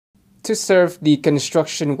to serve the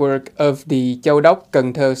construction work of the Châu Đốc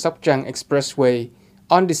Cần Thơ Sóc Trăng Expressway,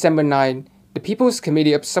 on December 9, the People's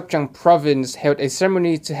Committee of Sóc Trăng Province held a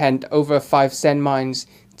ceremony to hand over 5 sand mines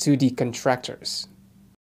to the contractors.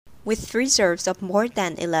 With reserves of more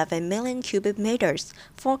than 11 million cubic meters,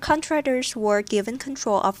 4 contractors were given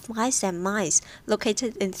control of 5 sand mines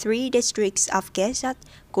located in 3 districts of Kế Sách,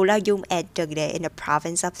 Cù Lao Dung, and Trần Đề in the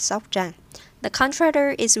province of Sóc Trăng. The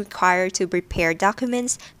contractor is required to prepare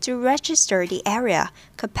documents to register the area,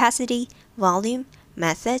 capacity, volume,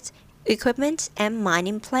 methods, equipment, and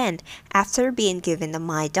mining plan after being given the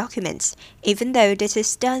mine documents, even though this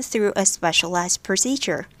is done through a specialized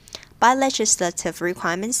procedure. By legislative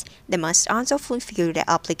requirements, they must also fulfill their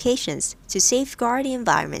obligations to safeguard the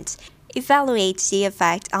environment, evaluate the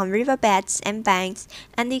effect on riverbeds and banks,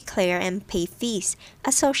 and declare and pay fees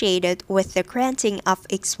associated with the granting of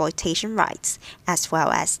exploitation rights, as well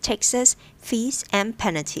as taxes, fees, and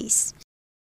penalties.